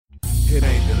It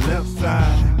ain't the left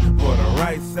side or the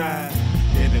right side,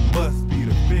 and it must be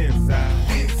the fin side.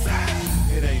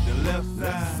 It ain't the left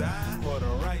side or the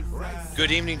right side.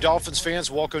 Good evening, Dolphins fans.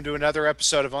 Welcome to another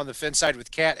episode of On the Fin Side with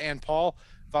Kat and Paul.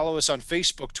 Follow us on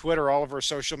Facebook, Twitter, all of our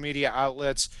social media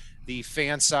outlets, the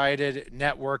Fansided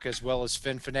Network, as well as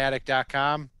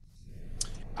FinFanatic.com.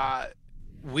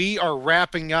 We are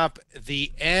wrapping up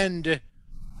the end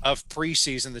of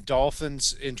preseason. The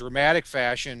Dolphins, in dramatic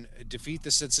fashion, defeat the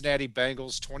Cincinnati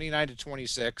Bengals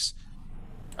 29-26.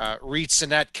 Reed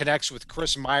Sinnett connects with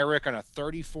Chris Myrick on a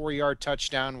 34-yard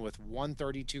touchdown with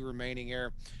 1:32 remaining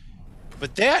here.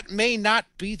 But that may not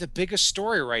be the biggest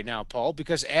story right now, Paul,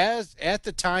 because at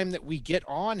the time that we get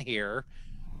on here,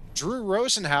 Drew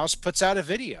Rosenhaus puts out a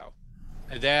video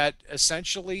that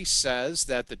essentially says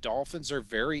that the Dolphins are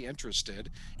very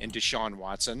interested in Deshaun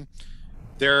Watson.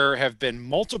 There have been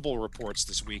multiple reports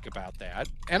this week about that,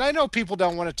 and I know people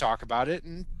don't want to talk about it.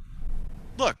 And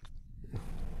look,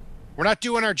 we're not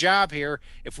doing our job here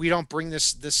if we don't bring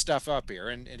this stuff up here.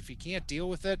 And if you can't deal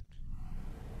with it,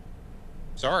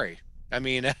 sorry. I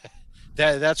mean,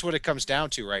 that's what it comes down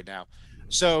to right now.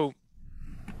 So,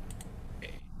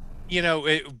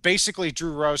 basically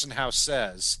Drew Rosenhaus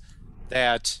says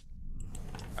that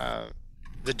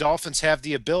the Dolphins have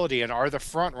the ability and are the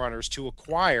front runners to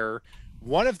acquire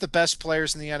one of the best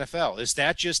players in the NFL. Is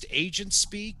that just agent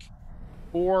speak?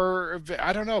 Or,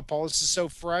 I don't know, Paul, this is so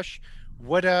fresh.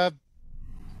 What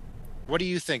do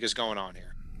you think is going on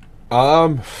here?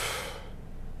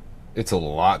 It's a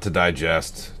lot to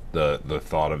digest, the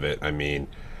thought of it. I mean,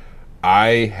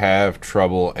 I have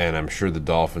trouble, and I'm sure the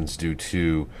Dolphins do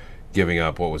too, giving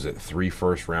up, 3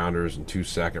 first-rounders and 2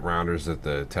 second-rounders that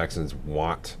the Texans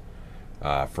want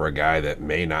for a guy that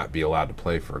may not be allowed to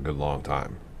play for a good long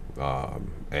time.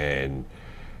 And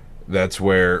that's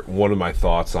where one of my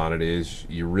thoughts on it is,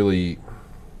 you really,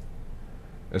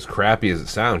 as crappy as it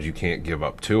sounds, you can't give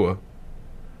up Tua.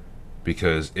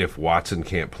 Because if Watson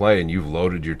can't play and you've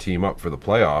loaded your team up for the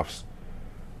playoffs,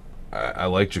 I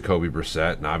like Jacoby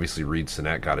Brissett, and obviously Reed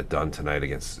Sinnett got it done tonight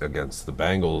against the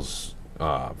Bengals,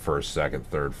 first, second,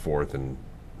 third, fourth, and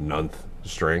nth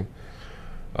string.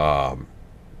 But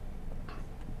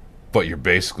you're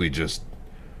basically just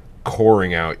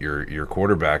coring out your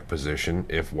quarterback position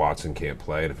if Watson can't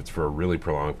play, and if it's for a really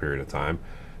prolonged period of time,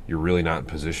 you're really not in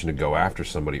position to go after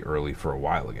somebody early for a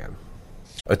while again.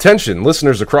 Attention,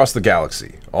 listeners across the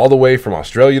galaxy, all the way from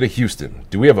Australia to Houston.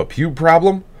 Do we have a pube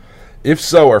problem? If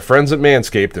so, our friends at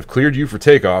Manscaped have cleared you for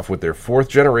takeoff with their 4th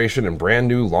generation and brand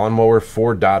new Lawnmower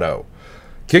 4.0.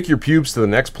 Kick your pubes to the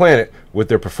next planet with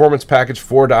their Performance Package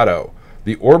 4.0.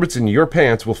 The orbits in your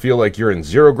pants will feel like you're in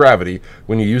zero gravity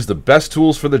when you use the best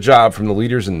tools for the job from the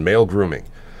leaders in male grooming.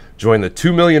 Join the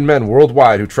 2 million men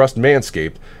worldwide who trust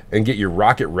Manscaped and get your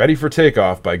rocket ready for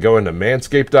takeoff by going to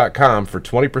manscaped.com for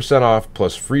 20% off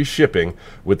plus free shipping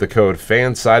with the code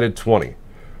FANSIDED20.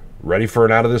 Ready for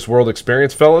an out-of-this-world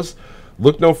experience, fellas?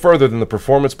 Look no further than the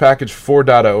Performance Package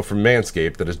 4.0 from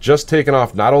Manscaped that has just taken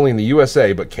off not only in the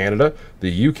USA, but Canada,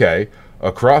 the UK,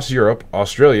 across Europe,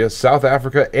 Australia, South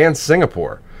Africa, and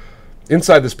Singapore.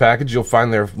 Inside this package, you'll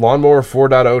find their Lawnmower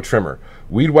 4.0 trimmer,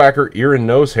 Weed Whacker ear and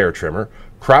nose hair trimmer,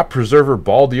 Crop Preserver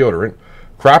ball deodorant,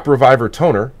 Crop Reviver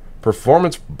toner,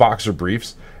 performance boxer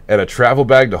briefs, and a travel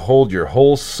bag to hold your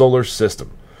whole solar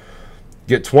system.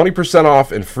 Get 20%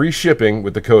 off and free shipping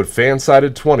with the code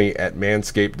FANSIDED20 at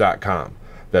manscaped.com.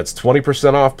 That's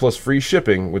 20% off plus free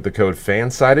shipping with the code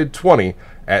FANSIDED20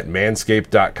 at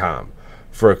manscaped.com.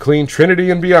 For a clean trinity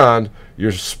and beyond,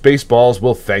 your space balls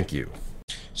will thank you.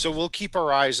 So we'll keep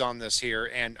our eyes on this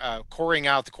here, and coring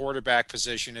out the quarterback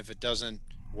position if it doesn't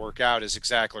work out is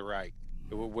exactly right,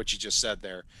 what you just said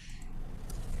there.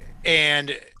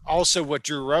 And also what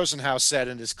Drew Rosenhaus said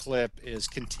in his clip is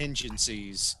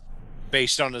contingencies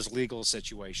based on his legal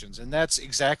situations. And that's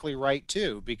exactly right,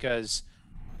 too, because,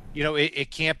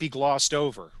 it can't be glossed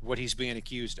over what he's being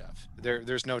accused of.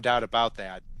 There's no doubt about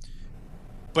that.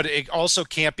 But it also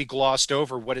can't be glossed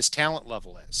over what his talent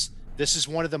level is. This is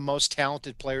one of the most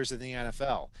talented players in the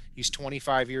NFL. He's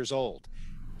 25 years old.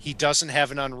 He doesn't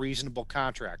have an unreasonable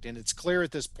contract. And it's clear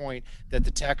at this point that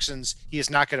he is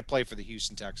not going to play for the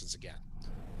Houston Texans again.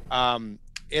 And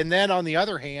then on the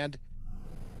other hand,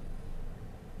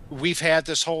 we've had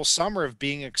this whole summer of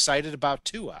being excited about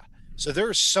Tua. So there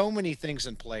are so many things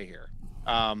in play here.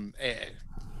 I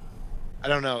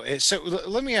don't know. So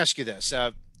let me ask you this.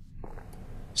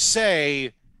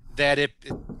 Say that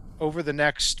over the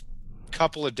next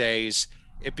couple of days,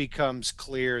 it becomes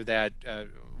clear that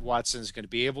Watson is going to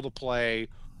be able to play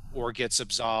or gets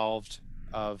absolved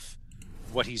of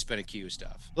what he's been accused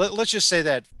of. Let's just say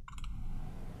that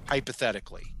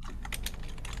hypothetically.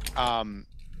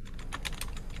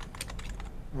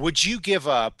 Would you give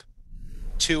up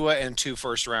Tua and 2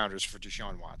 first-rounders for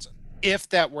Deshaun Watson if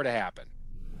that were to happen?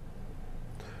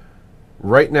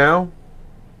 Right now,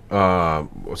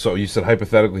 so you said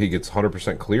hypothetically he gets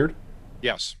 100% cleared?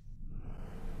 Yes.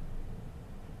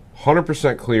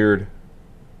 100% cleared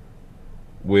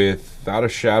without a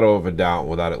shadow of a doubt,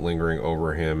 without it lingering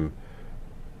over him,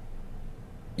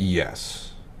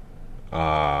 yes.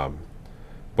 But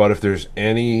if there's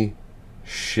any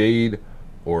shade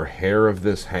or hair of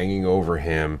this hanging over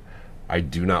him, I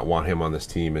do not want him on this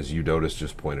team, as Eudotis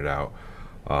just pointed out.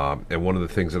 And one of the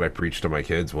things that I preach to my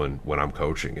kids when I'm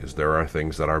coaching is there are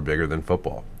things that are bigger than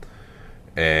football.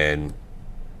 And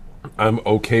I'm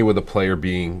okay with a player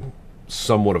being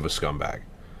somewhat of a scumbag.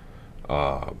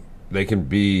 They can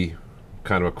be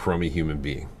kind of a crummy human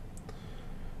being.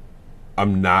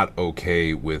 I'm not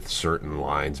okay with certain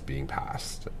lines being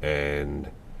passed. And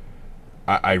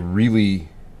I will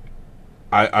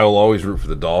always root for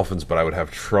the Dolphins, but I would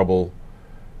have trouble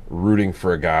rooting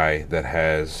for a guy that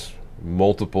has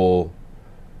multiple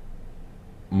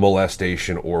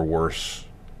molestation or worse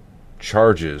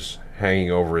charges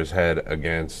hanging over his head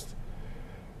against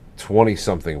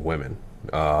 20-something women.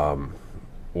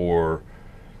 Or,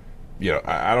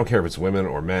 I don't care if it's women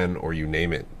or men or you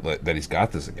name it that he's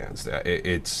got this against.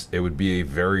 It would be a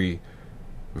very,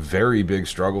 very big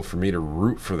struggle for me to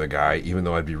root for the guy, even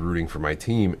though I'd be rooting for my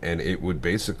team, and it would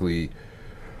basically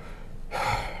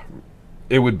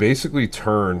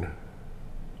turn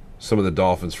some of the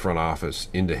Dolphins front office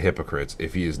into hypocrites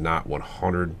if he is not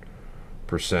 100%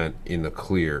 in the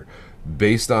clear,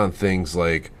 based on things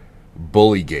like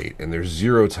Bullygate and their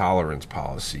zero tolerance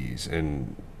policies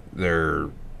and their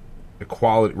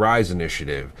equality rise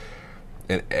initiative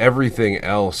and everything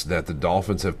else that the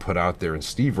Dolphins have put out there and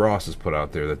Steve Ross has put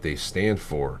out there that they stand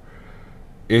for.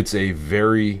 It's a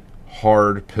very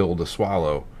hard pill to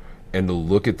swallow, and to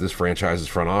look at this franchise's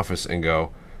front office and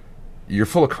go, you're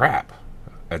full of crap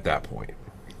at that point.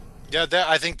 Yeah,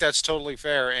 I think that's totally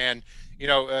fair. And,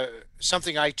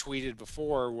 something I tweeted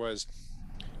before was,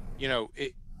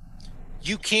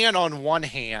 you can, on one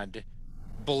hand,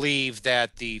 believe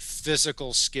that the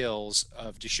physical skills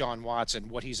of Deshaun Watson,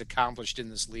 what he's accomplished in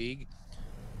this league,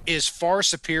 is far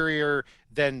superior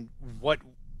than what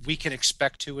we can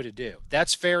expect Tua to do.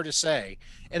 That's fair to say.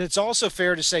 And it's also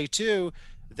fair to say, too,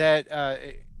 that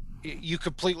you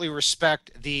completely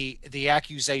respect the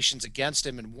accusations against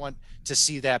him and want to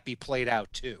see that be played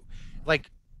out, too.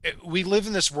 Like, we live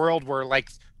in this world where, like,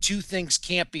 two things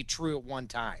can't be true at one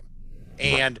time.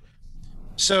 And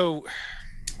so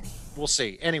we'll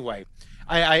see. Anyway,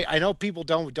 I know people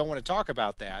don't want to talk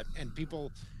about that, and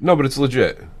people. No, but it's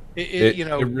legit.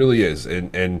 It really is,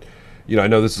 and I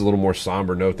know this is a little more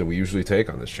somber note than we usually take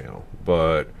on this channel,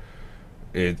 but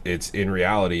it's in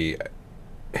reality.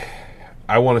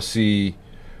 I want to see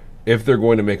if they're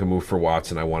going to make a move for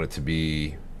Watson. I want it to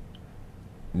be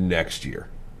next year.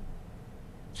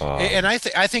 And I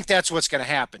think that's what's going to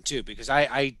happen too, because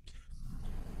and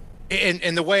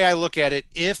the way I look at it,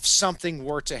 if something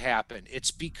were to happen,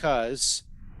 it's because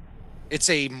it's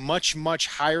a much, much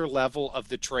higher level of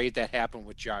the trade that happened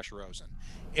with Josh Rosen.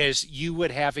 Is you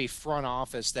would have a front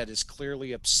office that is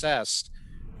clearly obsessed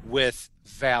with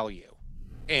value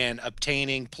and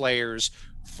obtaining players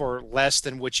for less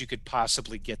than what you could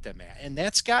possibly get them at. And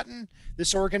that's gotten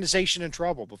this organization in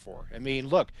trouble before. I mean,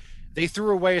 look, they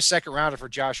threw away a second rounder for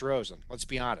Josh Rosen. Let's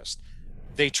be honest.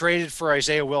 They traded for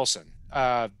Isaiah Wilson.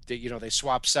 They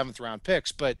swapped 7th-round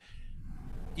picks, but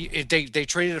they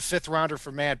traded a 5th rounder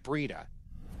for Matt Breida.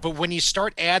 But when you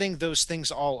start adding those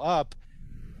things all up,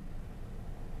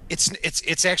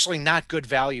 it's actually not good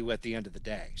value at the end of the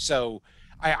day. So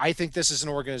I think this is an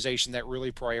organization that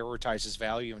really prioritizes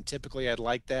value, and typically I'd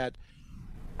like that.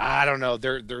 I don't know.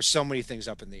 There's so many things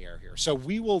up in the air here. So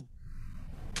we will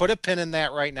put a pin in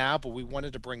that right now, but we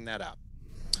wanted to bring that up.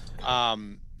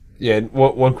 Yeah,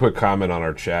 one quick comment on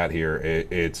our chat here.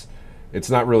 It's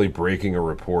not really breaking a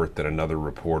report that another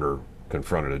reporter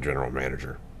confronted a general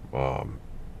manager.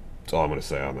 That's all I'm going to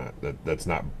say on that.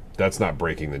 That's not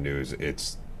breaking the news.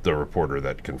 It's the reporter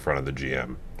that confronted the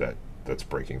GM that's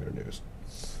breaking their news.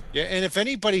 Yeah, and if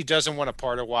anybody doesn't want a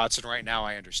part of Watson right now,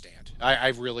 I understand. I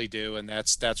really do, and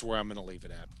that's where I'm going to leave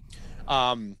it at.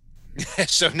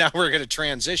 So now we're going to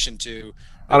transition to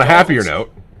on a happier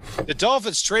note. The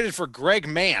Dolphins traded for Greg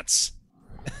Mance.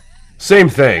 Same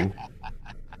thing.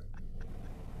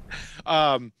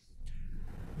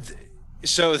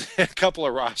 So a couple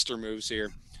of roster moves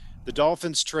here. The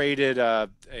Dolphins traded a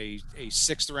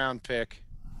 6th-round pick,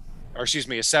 or excuse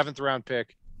me, a 7th-round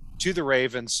pick to the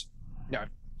Ravens. No,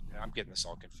 I'm getting this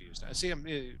all confused. I see I'm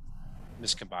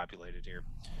miscombobulated here.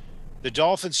 The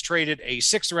Dolphins traded a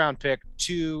 6th-round pick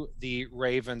to the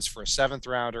Ravens for a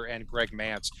 7th-rounder and Greg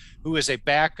Mance, who is a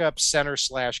backup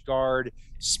center/guard,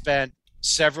 spent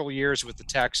several years with the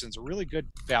Texans, a really good,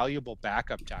 valuable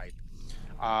backup type.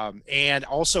 And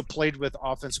also played with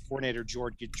offensive coordinator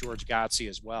George Godsey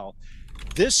as well.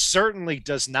 This certainly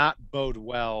does not bode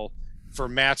well for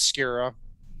Matt Skura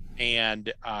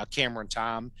and Cameron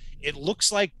Tom. It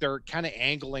looks like they're kind of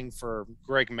angling for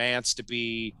Greg Mance to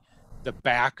be the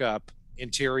backup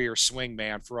interior swing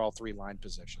man for all 3 line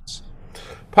positions.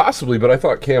 Possibly, but I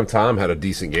thought Cam Tom had a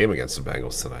decent game against the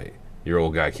Bengals tonight. Your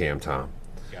old guy Cam Tom.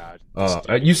 God.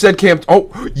 You said Cam.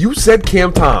 Oh, you said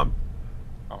Cam Tom.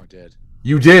 Oh, I did.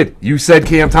 You did. You said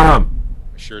Cam Tom.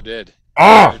 I sure did.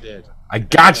 Oh, I did. I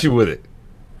got you with it.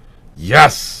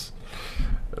 Yes.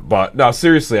 But no,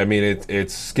 seriously, I mean,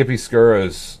 it's Skippy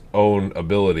Skura's own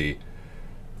ability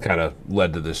kind of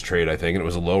led to this trade, I think, and it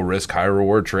was a low risk, high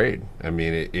reward trade. I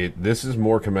mean, this is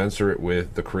more commensurate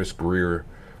with the Chris Greer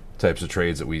types of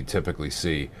trades that we typically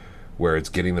see, where it's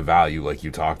getting the value like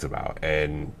you talked about,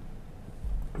 and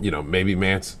maybe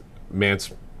Mance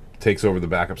takes over the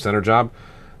backup center job.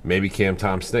 Maybe Cam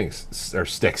Tom stinks.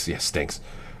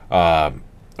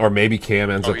 Or maybe Cam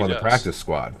ends up on the practice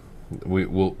squad. We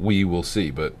will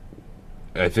see. But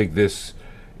I think this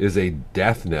is a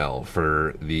death knell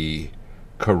for the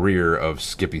career of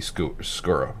Skippy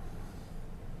Skura.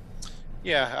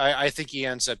 Yeah, I think he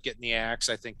ends up getting the axe.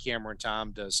 I think Cameron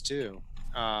Tom does too.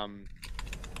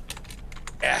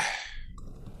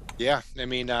 Yeah, I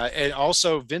mean, and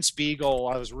also Vince Beagle,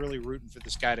 I was really rooting for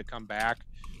this guy to come back,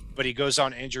 but he goes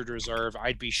on injured reserve.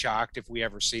 I'd be shocked if we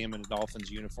ever see him in a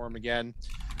Dolphins uniform again.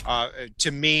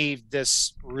 To me,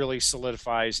 this really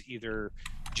solidifies either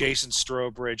Jason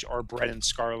Strowbridge or Brennan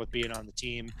Scarlett being on the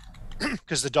team,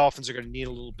 because the Dolphins are going to need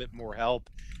a little bit more help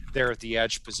there at the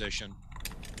edge position.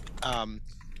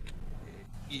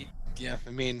 Yeah, I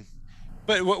mean,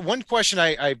 but one question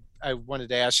I wanted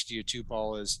to ask you too,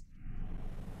 Paul, is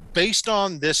based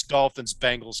on this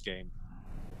Dolphins-Bengals game,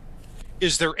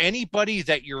 is there anybody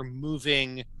that you're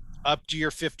moving up to your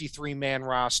 53-man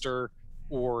roster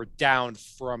or down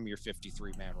from your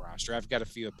 53-man roster? I've got a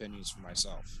few opinions for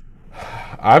myself.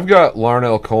 I've got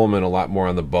Larnell Coleman a lot more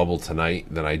on the bubble tonight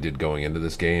than I did going into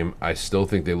this game. I still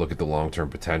think they look at the long-term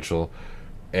potential,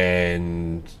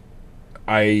 and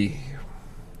I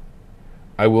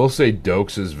will say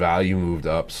Dokes' value moved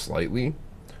up slightly.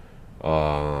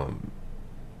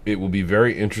 It will be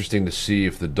very interesting to see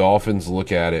if the Dolphins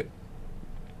look at it,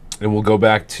 and we'll go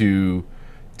back to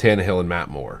Tannehill and Matt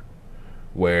Moore,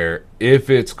 where if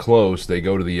it's close, they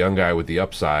go to the young guy with the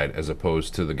upside as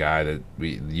opposed to the guy that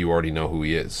you already know who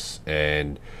he is.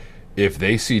 And if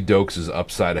they see Dokes'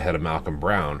 upside ahead of Malcolm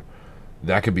Brown,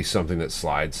 that could be something that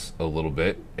slides a little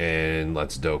bit and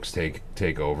lets Dokes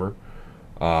take over.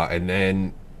 And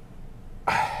then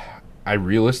I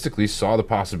realistically saw the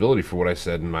possibility for what I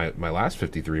said in my last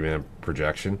 53-man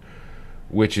projection,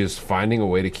 which is finding a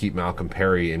way to keep Malcolm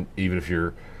Perry, and even if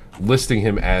you're listing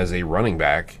him as a running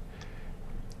back,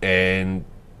 and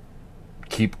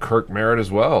keep Kirk Merritt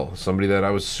as well, somebody that I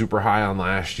was super high on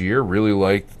last year, really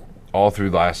liked all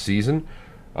through last season.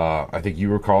 I think you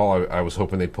recall I was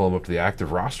hoping they'd pull him up to the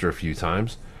active roster a few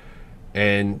times,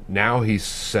 and now he's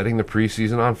setting the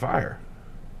preseason on fire.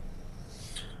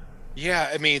 Yeah,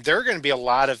 I mean, there are going to be a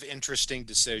lot of interesting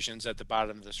decisions at the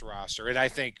bottom of this roster, and I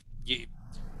think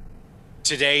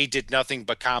today did nothing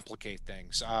but complicate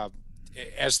things.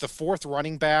 As the 4th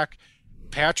running back,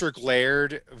 Patrick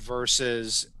Laird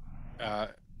versus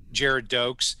Jared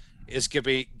Dokes is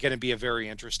going to be a very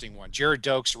interesting one. Jared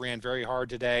Dokes ran very hard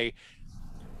today.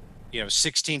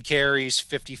 16 carries,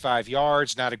 55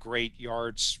 yards, not a great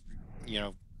yards,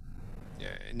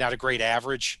 not a great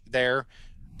average there,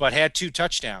 but had 2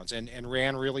 touchdowns and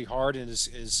ran really hard and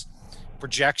is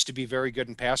projects to be very good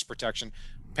in pass protection.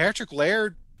 Patrick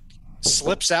Laird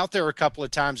slips out there a couple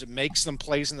of times. It makes them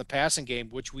plays in the passing game,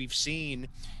 which we've seen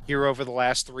here over the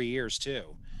last 3 years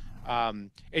too.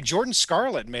 And Jordan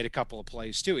Scarlett made a couple of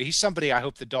plays too. He's somebody I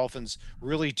hope the Dolphins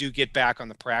really do get back on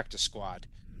the practice squad.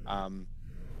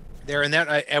 There and then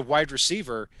at wide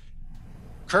receiver,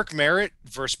 Kirk Merritt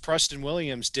versus Preston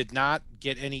Williams did not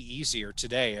get any easier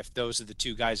today. If those are the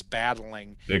 2 guys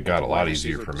battling, it got a lot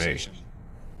easier for position. Me.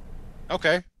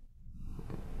 Okay.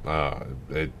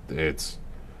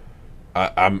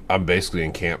 I'm basically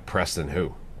in camp Preston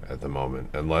who at the moment,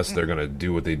 unless they're going to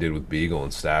do what they did with Beagle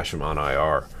and stash him on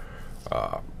IR.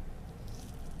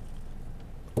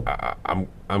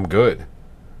 I'm good.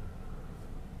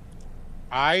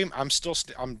 I'm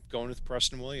going with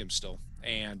Preston Williams still,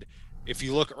 and If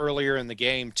you look earlier in the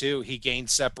game too, he gained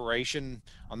separation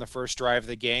on the first drive of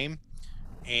the game,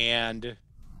 and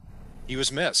he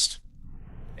was missed.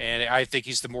 And I think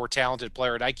he's the more talented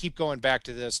player. And I keep going back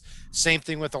to this. Same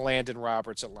thing with the Landon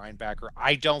Roberts at linebacker.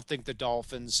 I don't think the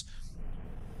Dolphins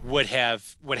would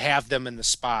have them in the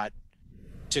spot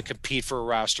to compete for a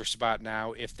roster spot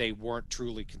now if they weren't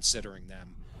truly considering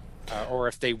them, or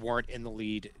if they weren't in the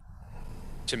lead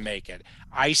to make it.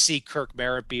 I see Kirk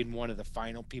Merritt being one of the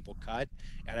final people cut,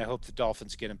 and I hope the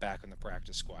Dolphins get him back on the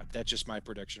practice squad. That's just my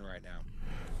prediction right now.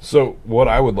 So what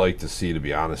I would like to see, to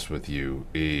be honest with you,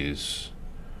 is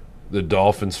the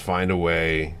Dolphins find a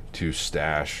way to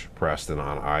stash Preston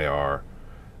on IR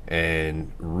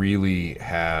and really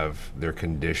have their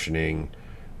conditioning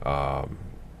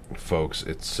folks,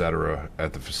 etc.,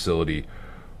 at the facility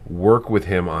work with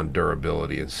him on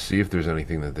durability and see if there's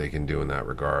anything that they can do in that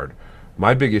regard.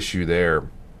 My big issue there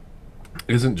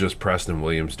isn't just Preston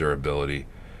Williams' durability,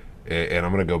 and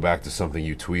I'm going to go back to something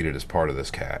you tweeted as part of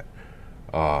this, Cat.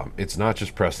 It's not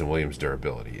just Preston Williams'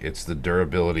 durability. It's the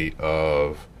durability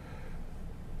of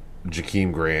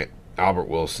Jakeem Grant, Albert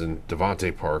Wilson,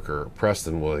 Devontae Parker,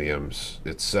 Preston Williams,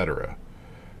 etc.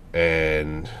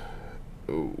 And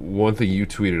one thing you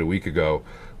tweeted a week ago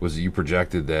was that you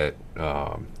projected that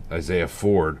Isaiah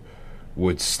Ford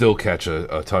would still catch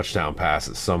a touchdown pass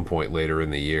at some point later in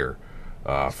the year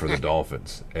for the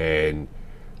Dolphins. And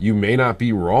you may not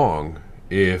be wrong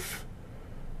if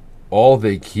all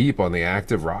they keep on the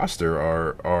active roster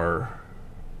are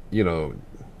the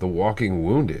walking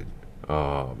wounded.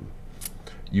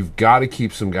 You've got to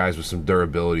keep some guys with some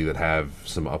durability that have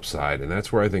some upside, and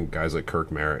that's where I think guys like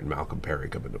Kirk Merritt and Malcolm Perry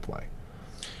come into play.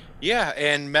 Yeah,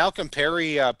 and Malcolm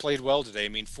Perry played well today. I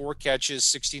mean, 4 catches,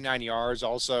 69 yards.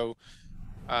 Also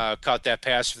caught that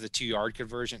pass for the 2-yard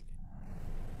conversion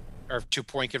or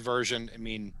 2-point conversion. I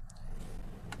mean,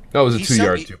 that was a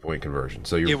 2-yard 2-point conversion.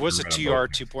 So it was a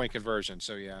 2-yard 2-point conversion.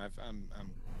 So yeah, I'm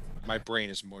my brain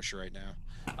is mush right now.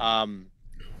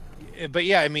 But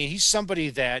yeah, I mean, he's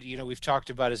somebody that, we've talked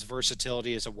about his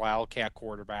versatility as a wildcat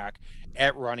quarterback,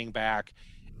 at running back,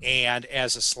 and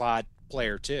as a slot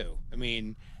player too. I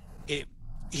mean,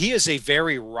 he is a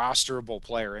very rosterable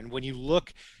player. And when you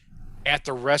look at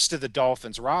the rest of the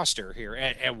Dolphins roster here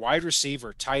at wide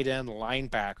receiver, tight end,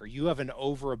 linebacker, you have an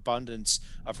overabundance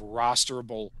of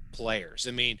rosterable players.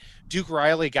 I mean, Duke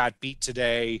Riley got beat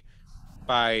today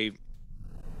by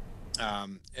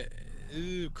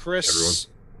Chris.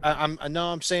 I'm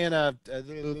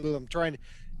trying.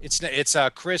 It's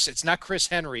Chris. It's not Chris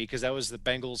Henry, because that was the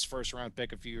Bengals' first round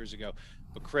pick a few years ago,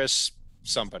 but Chris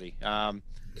somebody. Are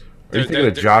you thinking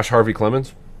of Josh Harvey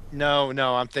Clemens? No,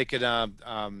 I'm thinking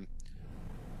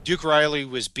Duke Riley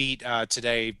was beat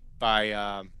today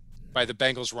by the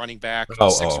Bengals running back,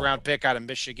 sixth round pick out of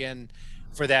Michigan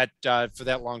for that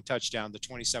long touchdown, the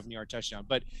 27-yard touchdown.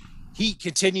 But he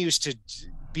continues to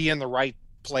be in the right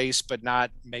place but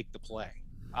not make the play.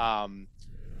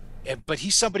 But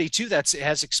he's somebody too that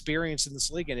has experience in this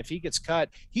league, and if he gets cut,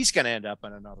 he's going to end up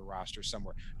on another roster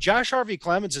somewhere. Josh Harvey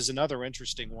Clemens is another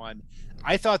interesting one.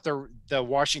 I thought the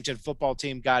Washington football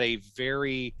team got a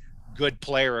very good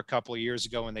player a couple of years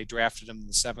ago when they drafted him in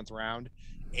the 7th round,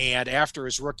 and after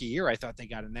his rookie year, I thought they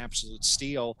got an absolute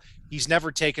steal. He's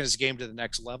never taken his game to the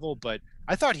next level, but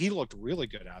I thought he looked really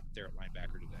good out there at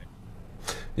linebacker today.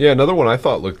 Yeah, another one I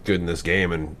thought looked good in this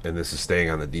game, and this is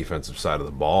staying on the defensive side of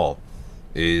the ball,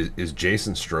 is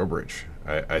Jason Strowbridge.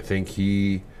 I think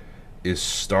he is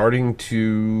starting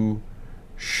to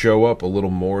show up a little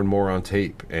more and more on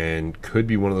tape, and could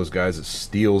be one of those guys that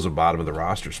steals a bottom of the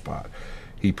roster spot.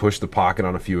 He pushed the pocket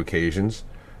on a few occasions,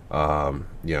 and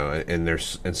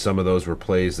some of those were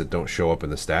plays that don't show up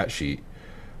in the stat sheet.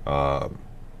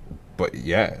 But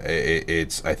yeah,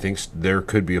 I think there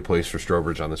could be a place for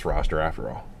Strowbridge on this roster after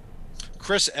all.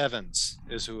 Chris Evans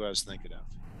is who I was thinking of.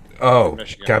 Oh,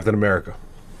 Captain America.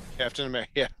 Captain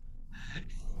America, yeah.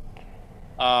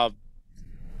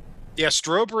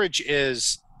 Strowbridge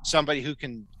is somebody who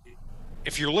can,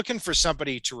 if you're looking for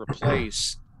somebody to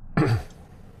replace the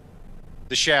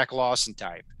Shaq Lawson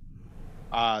type,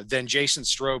 then Jason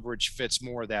Strowbridge fits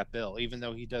more of that bill, even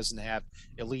though he doesn't have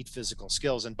elite physical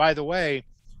skills. And by the way,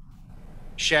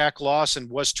 Shaq Lawson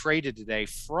was traded today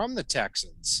from the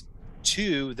Texans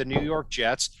to the New York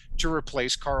Jets to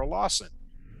replace Carl Lawson,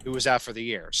 who was out for the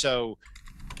year. So,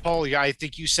 Paul, I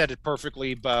think you said it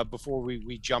perfectly before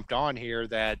we jumped on here,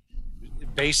 that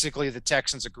basically the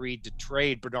Texans agreed to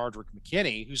trade Bernard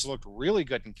McKinney, who's looked really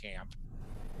good in camp,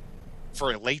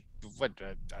 for a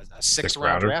 6th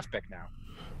round draft pick now.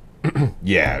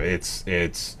 Yeah, it's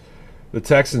The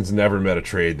Texans never met a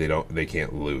trade they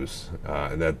can't lose,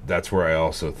 and that's where I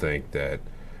also think that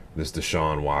this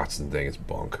Deshaun Watson thing is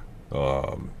bunk.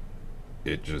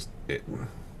 It just it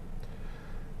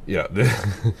yeah.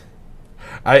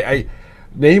 I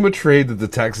name a trade that the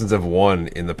Texans have won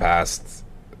in the past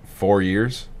 4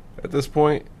 years. At this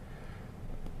point,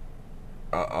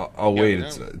 I'll wait.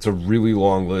 It's a really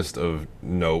long list of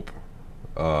nope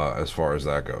as far as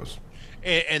that goes.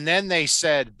 And then they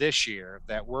said this year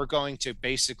that we're going to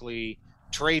basically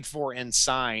trade for and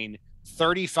sign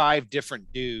 35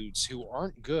 different dudes who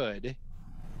aren't good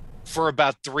for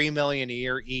about $3 million a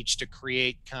year each to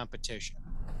create competition.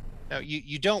 Now,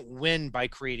 you don't win by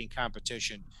creating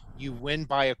competition. You win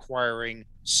by acquiring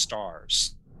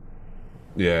stars.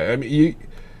 Yeah, I mean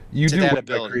you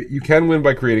do you can win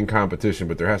by creating competition,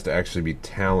 but there has to actually be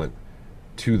talent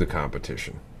to the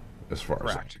competition as far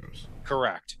as that goes.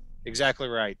 Correct. Exactly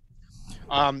right.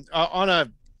 On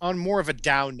more of a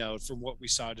down note from what we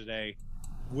saw today,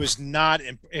 was not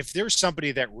if there's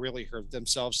somebody that really hurt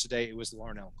themselves today, it was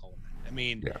Larnell Coleman. I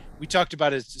mean, we talked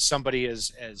about it as somebody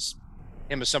as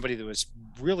him as somebody that was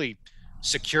really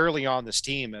securely on this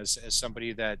team as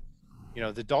somebody that, you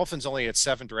know, the Dolphins only had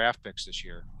 7 draft picks this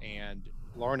year, and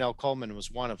Larnell Coleman was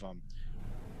one of them.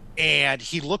 And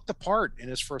he looked the part in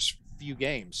his first few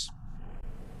games,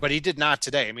 but he did not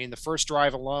today. I mean, the first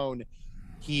drive alone,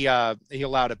 he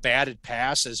allowed a batted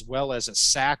pass as well as a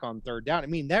sack on third down. I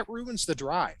mean, that ruins the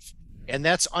drive, and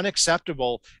that's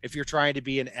unacceptable if you're trying to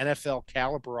be an NFL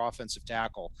caliber offensive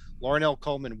tackle. Larnell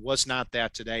Coleman was not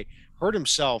that today. Hurt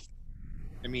himself.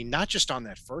 I mean, not just on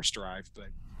that first drive, but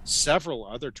several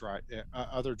other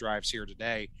drives here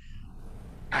today.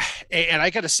 And I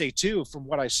got to say too, from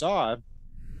what I saw,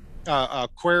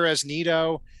 Querez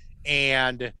Nito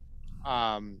and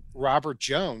Robert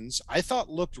Jones, I thought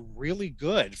looked really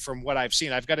good from what I've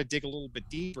seen. I've got to dig a little bit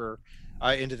deeper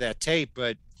into that tape,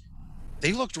 but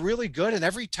they looked really good. And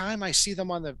every time I see them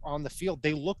on the field,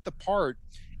 they look the part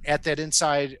at that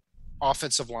inside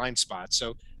offensive line spot.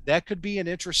 So that could be an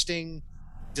interesting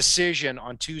decision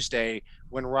on Tuesday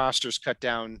when rosters cut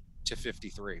down to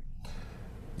 53.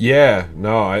 Yeah,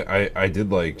 no, I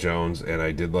did like Jones, and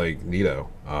I did like Nito.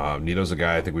 Nito's a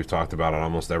guy I think we've talked about on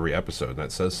almost every episode, and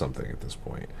that says something at this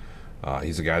point.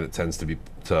 He's a guy that tends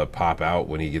to pop out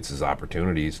when he gets his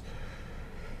opportunities.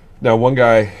 Now, one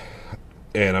guy,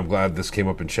 and I'm glad this came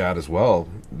up in chat as well,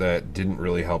 that didn't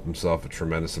really help himself a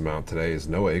tremendous amount today is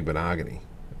Noah Igbenogany.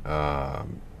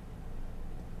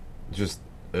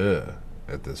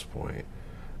 At this point.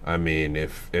 I mean,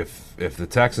 if the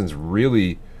Texans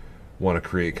really want to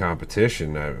create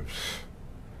competition,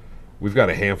 we've got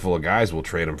a handful of guys. We'll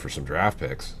trade them for some draft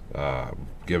picks.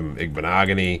 Give them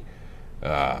Igbenogany,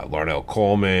 Larnell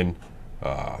Coleman.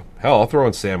 Hell, I'll throw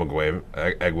in Sam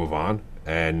Eguavoen,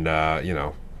 and a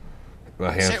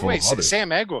handful of others.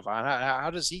 Sam Eguavoen, how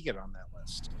does he get on that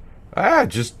list?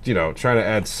 Just trying to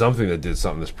add something that did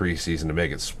something this preseason to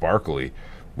make it sparkly.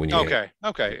 When you okay.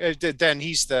 Then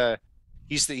he's the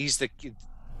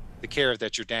carrot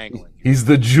that you're dangling. He's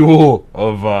the jewel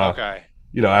of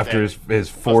after his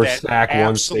 4-sack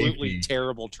one safety. Absolutely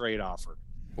terrible trade offer.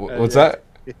 What's that?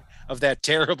 Of that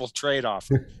terrible trade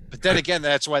offer. But then again,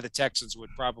 that's why the Texans would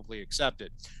probably accept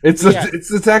it. It's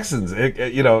the Texans.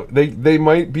 They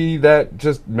might be that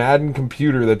just Madden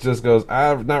computer that just goes,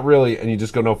 not really, and you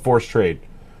just go, no, force trade.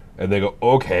 And they go,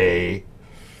 okay.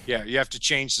 Yeah, you have to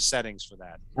change the settings for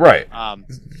that. Right.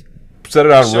 Set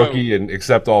it on rookie and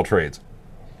accept all trades.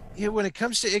 Yeah, when it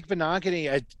comes to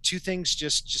Igbenogany, 2 things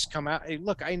just come out. Hey,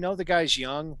 look, I know the guy's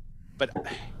young, but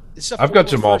I've got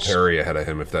Jamal Perry ahead of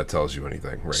him, if that tells you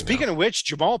anything. Right. Speaking of which,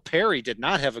 Jamal Perry did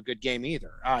not have a good game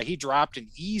either. He dropped an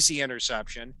easy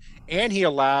interception, and he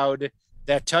allowed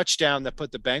that touchdown that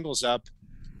put the Bengals up,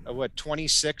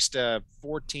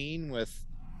 26-14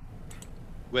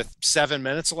 with 7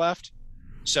 minutes left.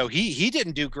 So he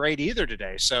didn't do great either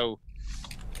today. So,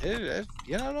 I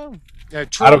don't know.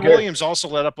 Troy Williams also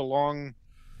let up a long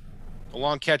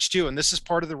catch too, and this is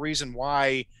part of the reason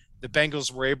why the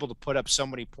Bengals were able to put up so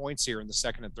many points here in the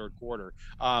second and third quarter.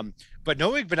 But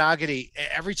Noah Igbenogany,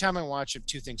 every time I watch him,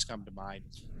 2 things come to mind: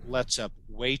 lets up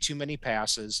way too many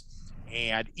passes,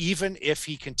 and even if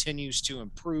he continues to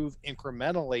improve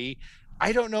incrementally,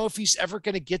 I don't know if he's ever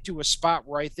going to get to a spot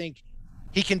where I think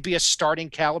he can be a starting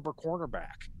caliber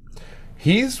cornerback.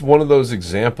 He's one of those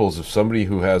examples of somebody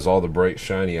who has all the bright,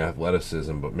 shiny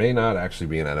athleticism, but may not actually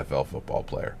be an NFL football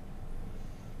player.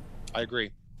 I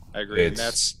agree. He's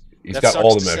got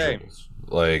all the measurables.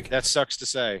 Like, that sucks to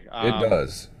say. It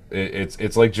does.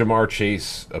 It's like Jamar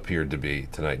Chase appeared to be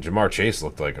tonight. Jamar Chase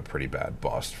looked like a pretty bad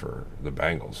bust for the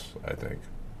Bengals, I think.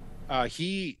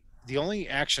 the only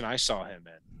action I saw him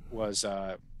in was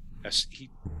he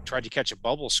tried to catch a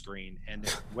bubble screen and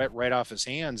it went right off his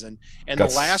hands. And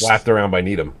Got slapped around by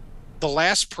Needham. the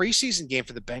last preseason game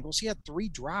for the Bengals, he had 3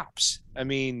 drops. I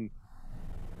mean,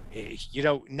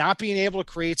 not being able to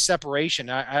create separation.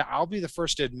 I'll be the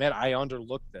first to admit I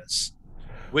underlooked this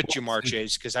with Jamar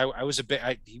Chase because I was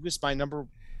he was my number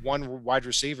 1 wide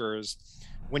receiver. Is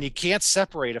when you can't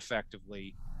separate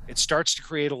effectively, it starts to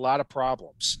create a lot of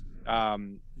problems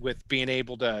with being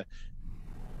able to.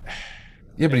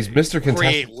 Yeah, but he's Mr. Contested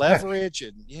create leverage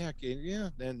and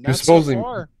and not supposedly so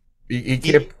far. He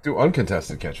can't do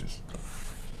uncontested catches.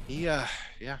 I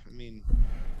mean,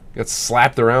 Got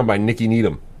slapped around by Nicky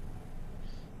Needham.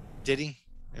 did he?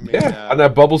 I mean, On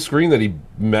that bubble screen that he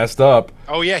messed up.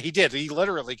 oh yeah, he did. He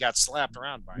literally got slapped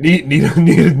around by him.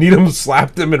 Needham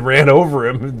slapped him and ran over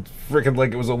him, freaking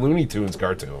like it was a Looney Tunes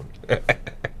cartoon.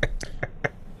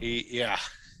 Yeah.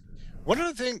 One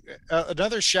other thing,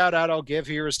 another shout out I'll give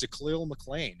here is to Khalil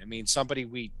McLean. I mean,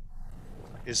 somebody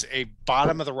is a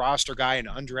bottom of the roster guy, an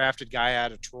undrafted guy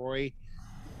out of Troy.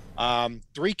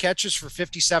 3 catches for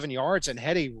 57 yards and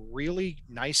had a really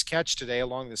nice catch today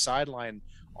along the sideline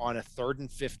on a 3rd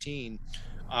and 15.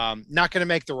 Not going to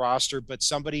make the roster, but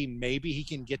somebody maybe he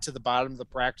can get to the bottom of the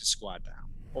practice squad now,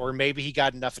 or maybe he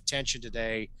got enough attention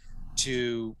today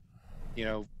to,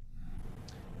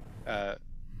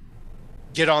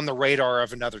 get on the radar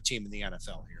of another team in the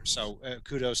NFL here. So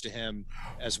kudos to him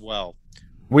as well.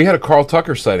 We had a Carl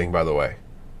Tucker sighting, by the way.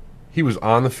 He was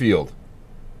on the field.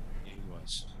 He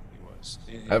was.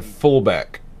 At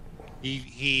fullback.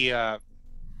 He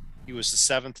was the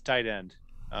 7th tight end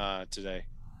today.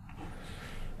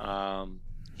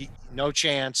 No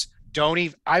chance. Don't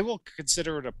even. I will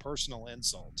consider it a personal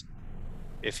insult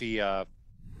if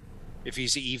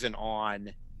he's even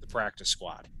on the practice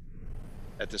squad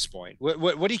at this point.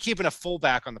 What are you keeping a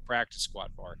fullback on the practice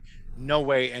squad for? No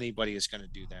way anybody is going to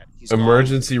do that. He's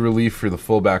emergency relief for the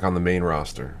fullback on the main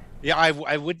roster. Yeah,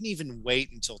 I wouldn't even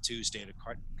wait until Tuesday to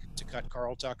cut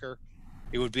Carl Tucker.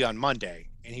 It would be on Monday,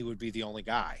 and he would be the only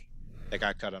guy that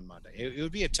got cut on Monday. It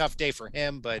would be a tough day for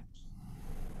him, but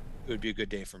it would be a good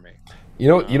day for me. You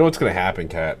know what's going to happen,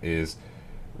 Kat, is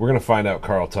we're going to find out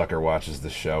Carl Tucker watches the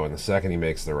show, and the second he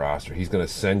makes the roster, he's going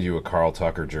to send you a Carl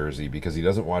Tucker jersey because he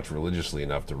doesn't watch religiously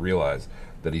enough to realize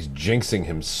that he's jinxing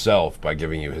himself by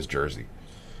giving you his jersey.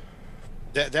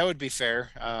 That would be fair.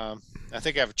 I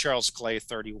think I have a Charles Clay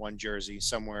 31 jersey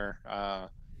somewhere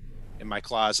in my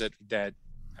closet that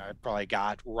I probably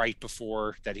got right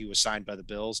before that he was signed by the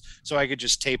Bills. So I could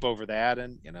just tape over that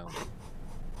and,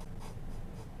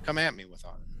 come at me with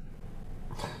on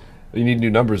it. You need new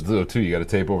numbers, though, too. You got to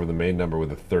tape over the main number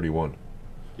with a 31.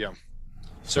 Yeah,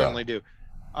 certainly do.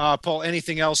 Paul,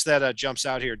 anything else that jumps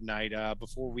out here tonight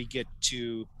before we get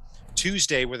to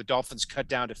Tuesday where the Dolphins cut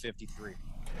down to 53?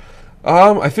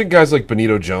 I think guys like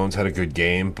Benito Jones had a good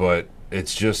game, but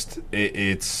it's just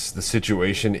it's the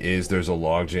situation is there's a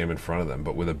logjam in front of them.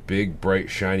 But with a big, bright,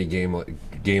 shiny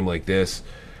game like this,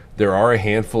 there are a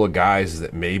handful of guys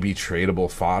that may be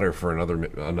tradable fodder for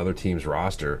another team's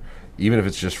roster, even if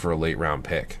it's just for a late round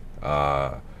pick.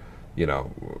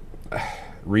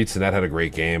 Reed Sinnett had a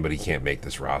great game, but he can't make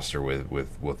this roster with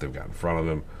what they've got in front of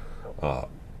him.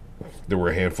 There were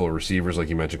a handful of receivers, like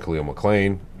you mentioned, Khalil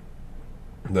McLean,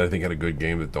 that I think had a good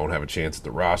game that don't have a chance at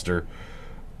the roster.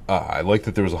 I like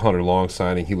that there was a Hunter Long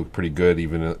signing. He looked pretty good,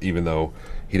 even though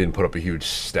he didn't put up a huge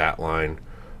stat line.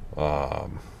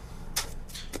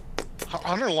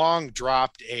 Hunter Long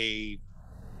dropped a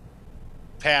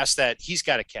pass that he's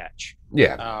got to catch.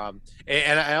 Yeah.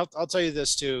 And I'll tell you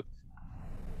this too.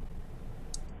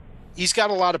 He's got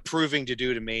a lot of proving to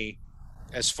do to me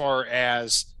as far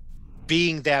as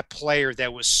being that player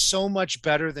that was so much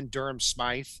better than Durham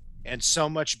Smythe and so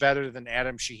much better than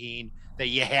Adam Shaheen that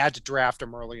you had to draft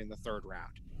him early in the 3rd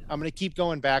round. I'm going to keep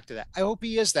going back to that. I hope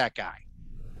he is that guy,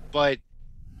 but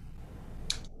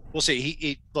we'll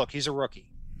see. Look, he's a rookie.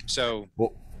 So,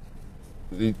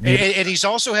 and he's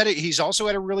also had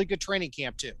a really good training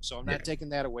camp too. So I'm not taking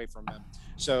that away from him.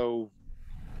 So,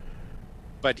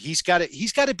 but he's got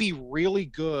to be really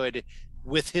good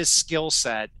with his skill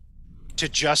set to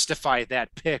justify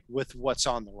that pick with what's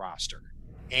on the roster.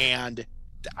 And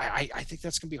I think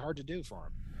that's going to be hard to do for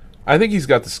him. I think he's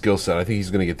got the skill set. I think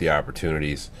he's going to get the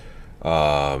opportunities.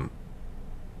 One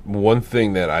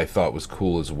thing that I thought was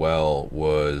cool as well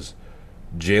was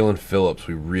Jalen Phillips.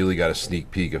 We really got a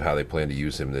sneak peek of how they plan to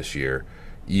use him this year,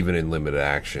 even in limited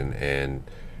action. And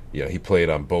You know, he played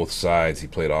on both sides. He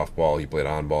played off ball. He played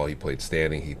on ball. He played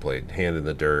standing. He played hand in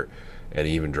the dirt, and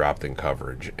he even dropped in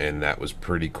coverage. And that was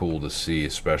pretty cool to see,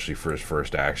 especially for his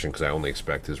first action, because I only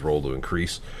expect his role to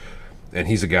increase. And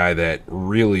he's a guy that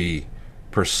really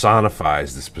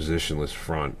personifies this positionless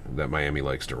front that Miami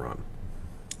likes to run.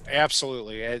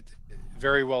 Absolutely.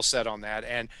 Very well said on that.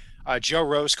 And Joe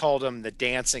Rose called him the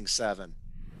dancing seven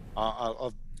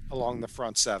along the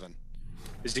front seven.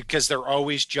 Is because they're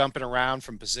always jumping around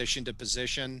from position to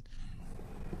position.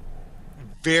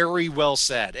 Very well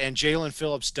said. And Jalen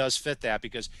Phillips does fit that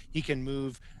because he can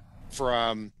move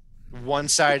from one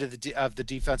side of the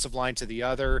defensive line to the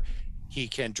other. He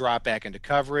can drop back into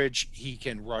coverage. He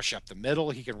can rush up the middle.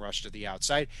 He can rush to the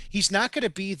outside. He's not going to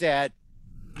be that,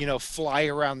 fly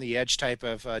around the edge type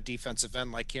of defensive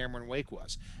end like Cameron Wake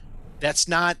was. That's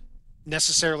not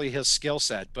necessarily his skill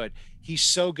set, but he's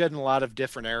so good in a lot of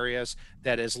different areas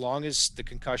that as long as the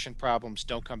concussion problems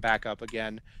don't come back up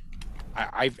again,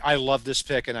 I love this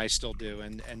pick, and I still do.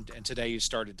 And today you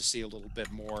started to see a little bit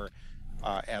more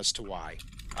as to why.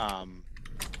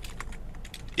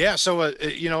 So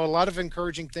a lot of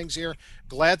encouraging things here.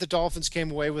 Glad the Dolphins came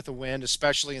away with a win,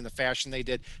 especially in the fashion they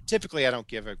did. Typically, I don't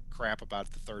give a crap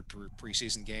about the third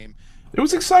preseason game. It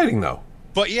was exciting, though.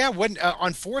 But yeah, when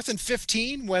on 4th and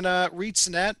 15, when Reed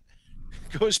Sinnett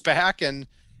goes back and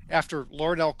after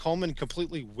Lornell Coleman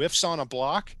completely whiffs on a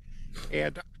block,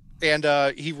 and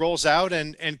he rolls out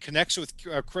and connects with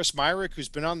Chris Myrick, who's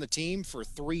been on the team for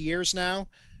 3 years now,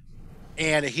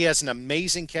 and he has an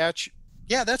amazing catch.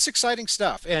 Yeah, that's exciting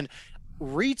stuff. And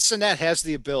Reed Sinnett has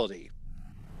the ability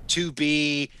to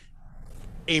be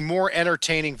a more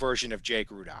entertaining version of Jake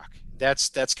Rudock.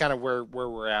 That's kind of where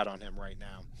we're at on him right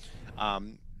now.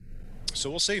 So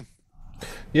we'll see.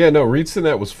 Yeah, no, Reed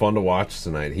Sinnett was fun to watch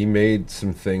tonight. He made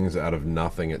some things out of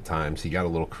nothing at times. He got a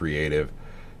little creative,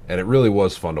 and it really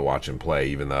was fun to watch him play,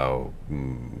 even though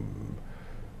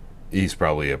he's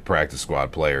probably a practice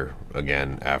squad player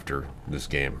again after this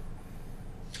game.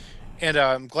 And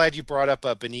I'm glad you brought up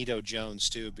Benito Jones,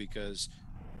 too, because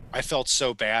I felt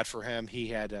so bad for him. He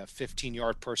had a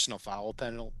 15-yard personal foul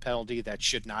penalty that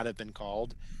should not have been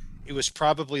called. It was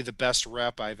probably the best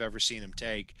rep I've ever seen him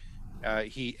take.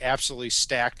 He absolutely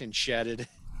stacked and shedded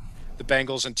the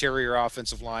Bengals' interior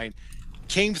offensive line,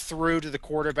 came through to the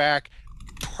quarterback,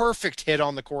 perfect hit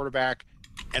on the quarterback,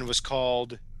 and was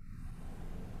called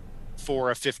for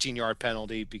a 15-yard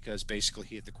penalty because basically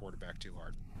he hit the quarterback too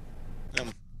hard.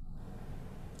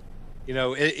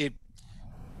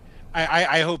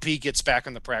 I hope he gets back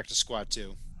on the practice squad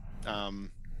too, but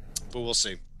we'll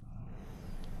see.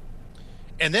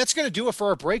 And that's going to do it for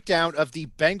our breakdown of the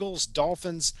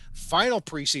Bengals-Dolphins final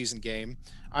preseason game.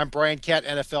 I'm Brian Cat,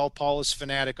 NFL. Paul is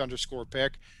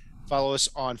Fanatic_pick. Follow us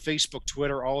on Facebook,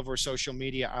 Twitter, all of our social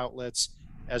media outlets,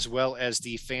 as well as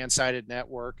the Fansided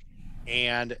Network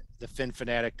and the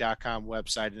FinFanatic.com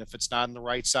website. And if it's not on the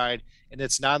right side and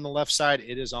it's not on the left side,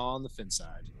 it is on the Fin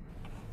side.